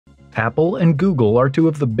Apple and Google are two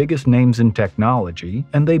of the biggest names in technology,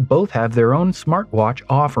 and they both have their own smartwatch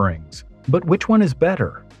offerings. But which one is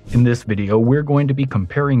better? In this video, we're going to be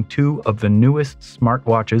comparing two of the newest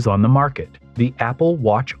smartwatches on the market, the Apple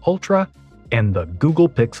Watch Ultra and the Google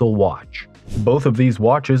Pixel Watch. Both of these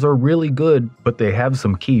watches are really good, but they have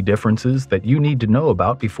some key differences that you need to know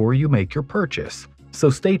about before you make your purchase. So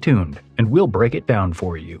stay tuned, and we'll break it down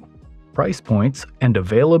for you. Price points and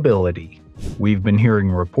availability. We've been hearing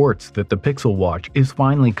reports that the Pixel Watch is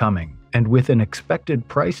finally coming, and with an expected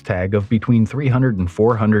price tag of between $300 and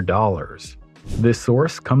 $400. This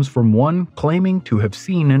source comes from one claiming to have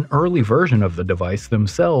seen an early version of the device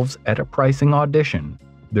themselves at a pricing audition.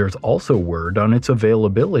 There's also word on its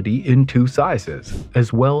availability in two sizes,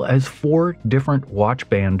 as well as 4 different watch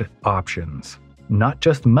band options. Not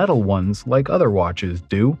just metal ones like other watches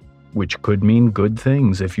do, which could mean good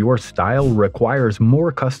things if your style requires more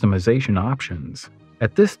customization options.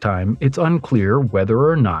 At this time, it's unclear whether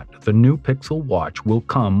or not the new Pixel Watch will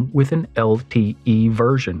come with an LTE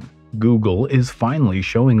version. Google is finally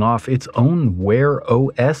showing off its own Wear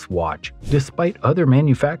OS watch, despite other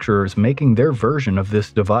manufacturers making their version of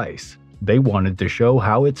this device. They wanted to show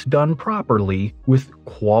how it's done properly with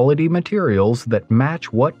quality materials that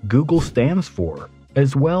match what Google stands for,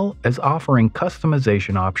 as well as offering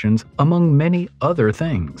customization options among many other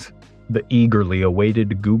things. The eagerly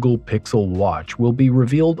awaited Google Pixel Watch will be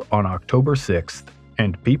revealed on October 6th,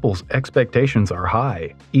 and people's expectations are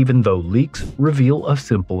high, even though leaks reveal a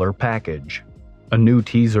simpler package. A new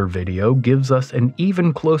teaser video gives us an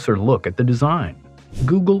even closer look at the design.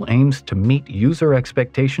 Google aims to meet user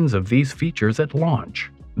expectations of these features at launch.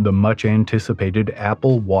 The much-anticipated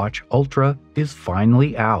Apple Watch Ultra is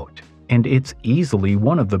finally out, and it's easily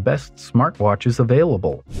one of the best smartwatches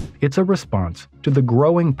available. It's a response to the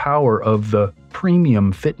growing power of the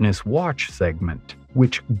premium fitness watch segment,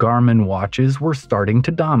 which Garmin watches were starting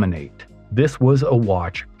to dominate. This was a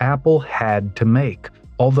watch Apple had to make,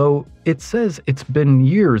 although it says it's been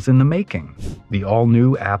years in the making. The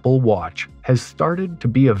all-new Apple Watch has started to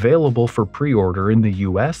be available for pre-order in the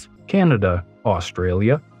US, Canada,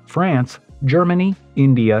 Australia, France, Germany,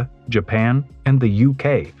 India, Japan, and the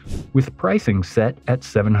UK, with pricing set at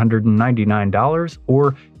 $799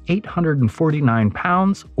 or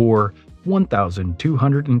 £849 or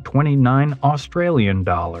 1,229 Australian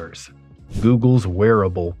dollars. Google's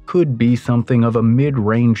wearable could be something of a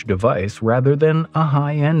mid-range device rather than a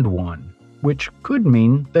high-end one, which could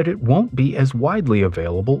mean that it won't be as widely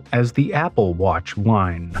available as the Apple Watch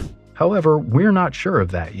line. However, we're not sure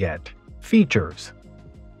of that yet. Features.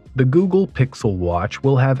 The Google Pixel Watch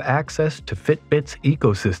will have access to Fitbit's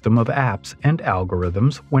ecosystem of apps and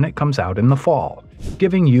algorithms when it comes out in the fall,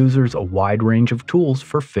 giving users a wide range of tools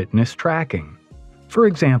for fitness tracking. For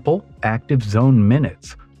example, Active Zone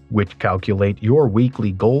Minutes, which calculate your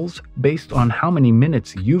weekly goals based on how many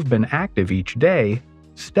minutes you've been active each day,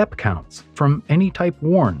 step counts from any type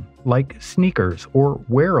worn, like sneakers or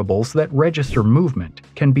wearables that register movement,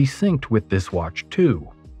 can be synced with this watch too.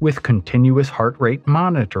 With continuous heart rate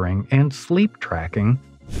monitoring and sleep tracking,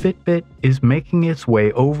 Fitbit is making its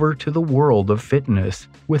way over to the world of fitness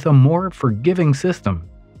with a more forgiving system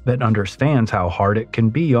that understands how hard it can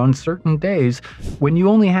be on certain days when you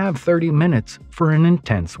only have 30 minutes for an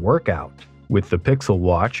intense workout. With the Pixel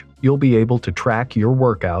Watch, you'll be able to track your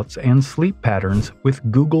workouts and sleep patterns with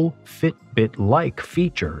Google Fitbit-like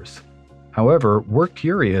features. However, we're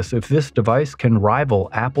curious if this device can rival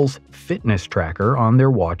Apple's fitness tracker on their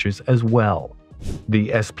watches as well. The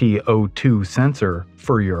SpO2 sensor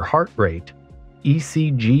for your heart rate,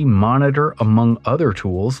 ECG monitor among other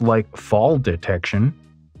tools like fall detection,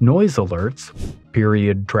 noise alerts,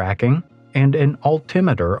 period tracking, and an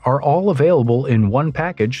altimeter are all available in one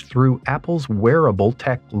package through Apple's wearable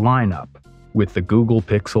tech lineup. With the Google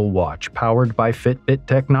Pixel Watch powered by Fitbit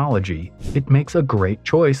technology, it makes a great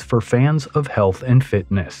choice for fans of health and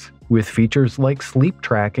fitness. With features like sleep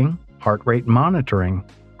tracking, heart rate monitoring,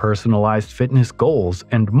 personalized fitness goals,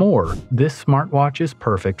 and more, this smartwatch is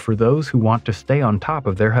perfect for those who want to stay on top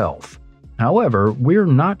of their health. However, we're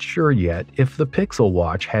not sure yet if the Pixel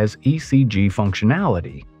Watch has ECG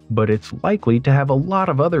functionality, but it's likely to have a lot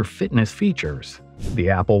of other fitness features. The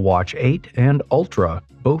Apple Watch 8 and Ultra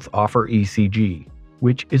both offer ECG,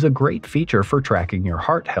 which is a great feature for tracking your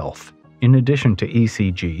heart health. In addition to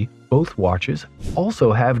ECG, both watches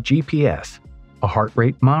also have GPS, a heart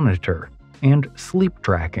rate monitor, and sleep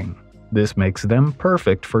tracking. This makes them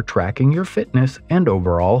perfect for tracking your fitness and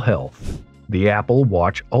overall health. The Apple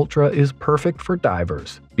Watch Ultra is perfect for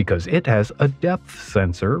divers because it has a depth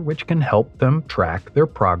sensor which can help them track their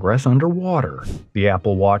progress underwater. The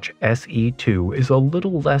Apple Watch SE2 is a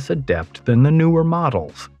little less adept than the newer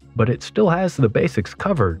models, but it still has the basics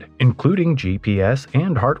covered, including GPS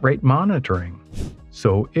and heart rate monitoring.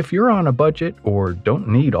 So if you're on a budget or don't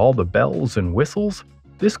need all the bells and whistles,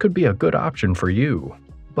 this could be a good option for you.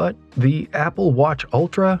 But the Apple Watch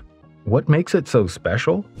Ultra? What makes it so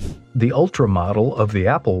special? The Ultra model of the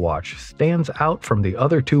Apple Watch stands out from the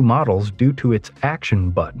other two models due to its action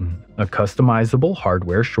button, a customizable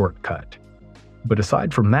hardware shortcut. But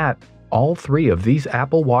aside from that, all three of these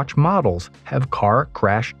Apple Watch models have car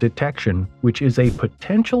crash detection, which is a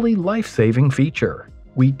potentially life-saving feature.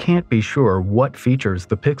 We can't be sure what features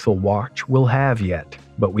the Pixel Watch will have yet,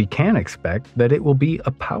 but we can expect that it will be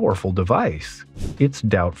a powerful device. It's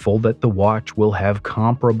doubtful that the watch will have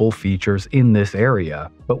comparable features in this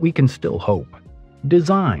area, but we can still hope.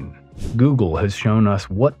 Design. Google has shown us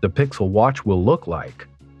what the Pixel Watch will look like.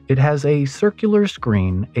 It has a circular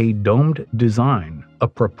screen, a domed design, a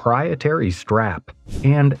proprietary strap,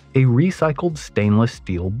 and a recycled stainless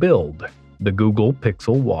steel build. The Google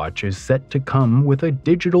Pixel Watch is set to come with a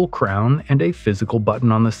digital crown and a physical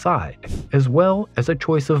button on the side, as well as a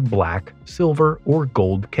choice of black, silver, or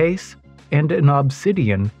gold case, and an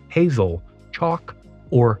obsidian, hazel, chalk,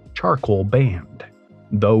 or charcoal band.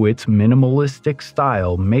 Though its minimalistic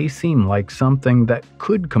style may seem like something that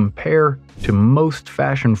could compare to most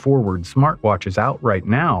fashion-forward smartwatches out right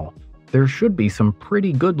now, there should be some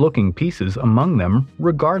pretty good-looking pieces among them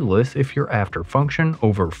regardless if you're after function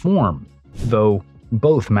over form. Though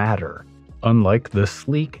both matter. Unlike the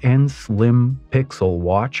sleek and slim Pixel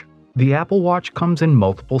Watch, the Apple Watch comes in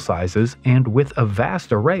multiple sizes and with a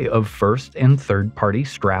vast array of first and third-party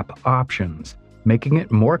strap options, making it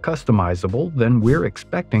more customizable than we're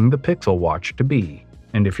expecting the Pixel Watch to be.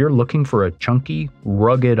 And if you're looking for a chunky,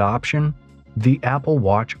 rugged option, the Apple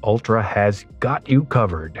Watch Ultra has got you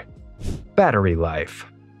covered. Battery life.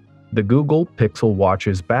 The Google Pixel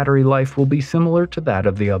Watch's battery life will be similar to that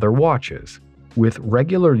of the other watches, with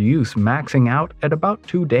regular use maxing out at about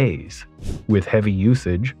 2 days. With heavy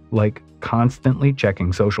usage, like constantly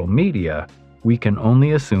checking social media, we can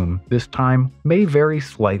only assume this time may vary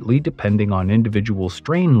slightly depending on individual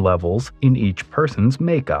strain levels in each person's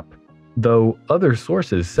makeup. Though other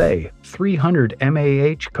sources say 300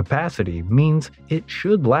 mAh capacity means it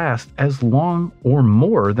should last as long or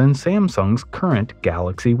more than Samsung's current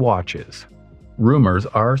Galaxy watches. Rumors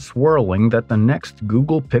are swirling that the next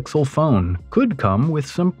Google Pixel phone could come with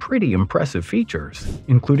some pretty impressive features,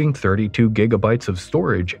 including 32 GB of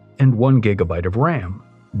storage and 1 GB of RAM,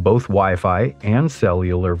 both Wi-Fi and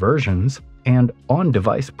cellular versions, and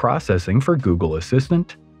on-device processing for Google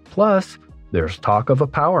Assistant. Plus, there's talk of a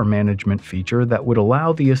power management feature that would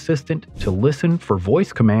allow the Assistant to listen for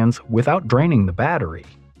voice commands without draining the battery.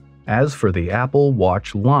 As for the Apple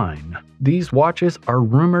Watch line, these watches are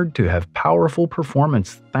rumored to have powerful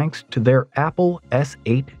performance thanks to their Apple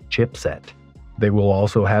S8 chipset. They will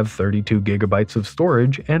also have 32 GB of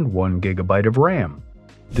storage and 1 GB of RAM.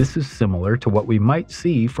 This is similar to what we might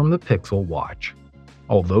see from the Pixel Watch.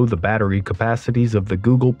 Although the battery capacities of the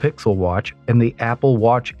Google Pixel Watch and the Apple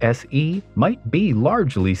Watch SE might be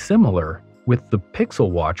largely similar, with the Pixel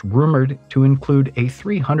Watch rumored to include a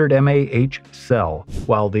 300 mAh cell,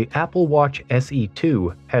 while the Apple Watch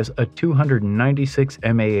SE2 has a 296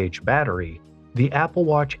 mAh battery, the Apple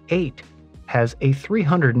Watch 8 has a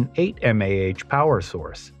 308 mAh power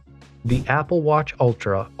source. The Apple Watch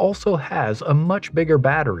Ultra also has a much bigger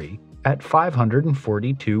battery at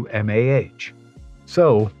 542 mAh.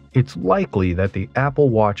 So, it's likely that the Apple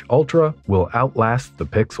Watch Ultra will outlast the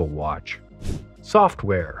Pixel Watch.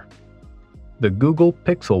 Software. The Google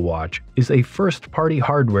Pixel Watch is a first-party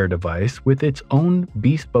hardware device with its own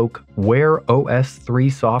bespoke Wear OS 3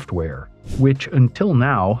 software, which until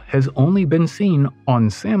now has only been seen on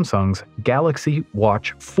Samsung's Galaxy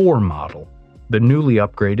Watch 4 model. The newly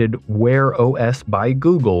upgraded Wear OS by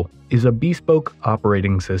Google is a bespoke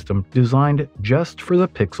operating system designed just for the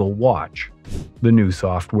Pixel Watch. The new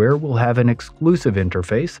software will have an exclusive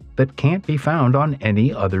interface that can't be found on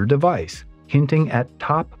any other device, hinting at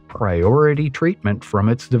top priority treatment from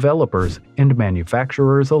its developers and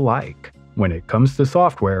manufacturers alike. When it comes to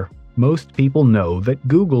software, most people know that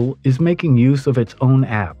Google is making use of its own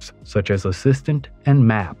apps, such as Assistant and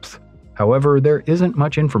Maps. However, there isn't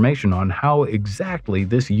much information on how exactly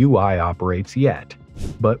this UI operates yet,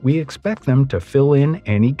 but we expect them to fill in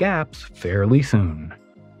any gaps fairly soon.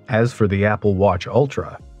 As for the Apple Watch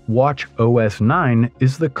Ultra, Watch OS 9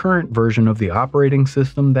 is the current version of the operating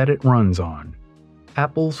system that it runs on.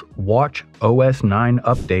 Apple's Watch OS 9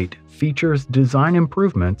 update features design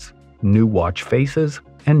improvements, new watch faces,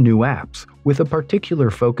 and new apps, with a particular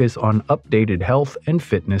focus on updated health and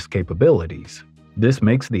fitness capabilities. This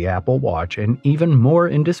makes the Apple Watch an even more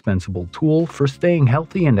indispensable tool for staying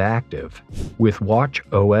healthy and active. With Watch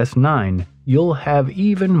OS 9, you'll have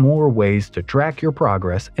even more ways to track your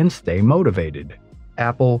progress and stay motivated.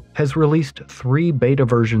 Apple has released 3 beta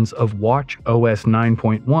versions of Watch OS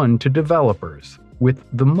 9.1 to developers, with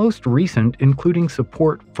the most recent including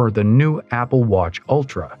support for the new Apple Watch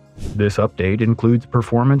Ultra. This update includes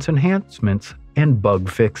performance enhancements and bug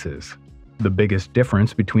fixes. The biggest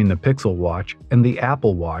difference between the Pixel Watch and the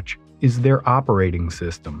Apple Watch is their operating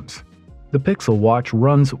systems. The Pixel Watch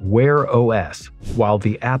runs Wear OS, while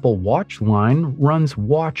the Apple Watch line runs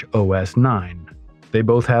Watch OS 9. They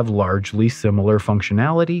both have largely similar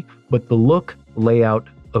functionality, but the look, layout,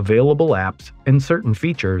 available apps, and certain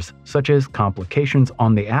features, such as complications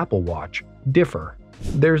on the Apple Watch, differ.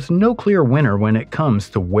 There's no clear winner when it comes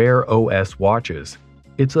to Wear OS watches.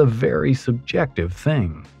 It's a very subjective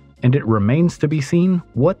thing, and it remains to be seen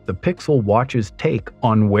what the Pixel Watch's take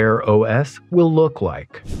on Wear OS will look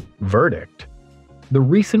like. Verdict: the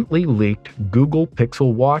recently leaked Google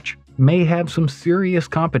Pixel Watch may have some serious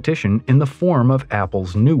competition in the form of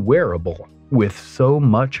Apple's new wearable. With so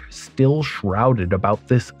much still shrouded about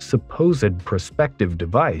this supposed prospective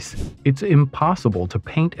device, it's impossible to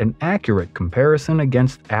paint an accurate comparison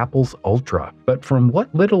against Apple's Ultra. But from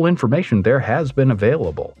what little information there has been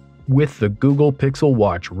available, with the Google Pixel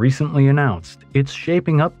Watch recently announced, it's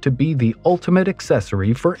shaping up to be the ultimate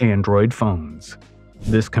accessory for Android phones.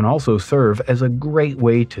 This can also serve as a great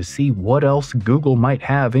way to see what else Google might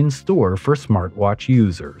have in store for smartwatch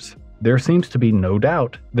users. There seems to be no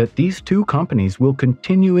doubt that these two companies will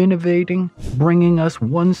continue innovating, bringing us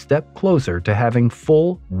one step closer to having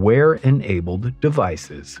full Wear-enabled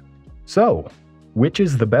devices. So, which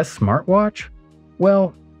is the best smartwatch?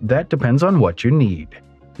 Well, that depends on what you need.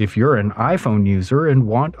 If you're an iPhone user and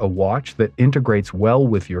want a watch that integrates well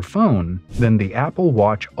with your phone, then the Apple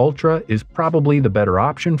Watch Ultra is probably the better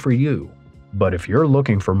option for you. But if you're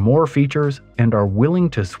looking for more features and are willing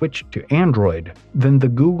to switch to Android, then the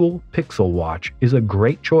Google Pixel Watch is a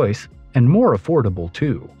great choice and more affordable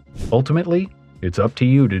too. Ultimately, it's up to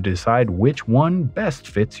you to decide which one best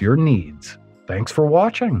fits your needs. Thanks for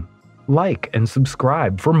watching. Like and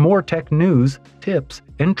subscribe for more tech news, tips,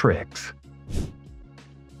 and tricks.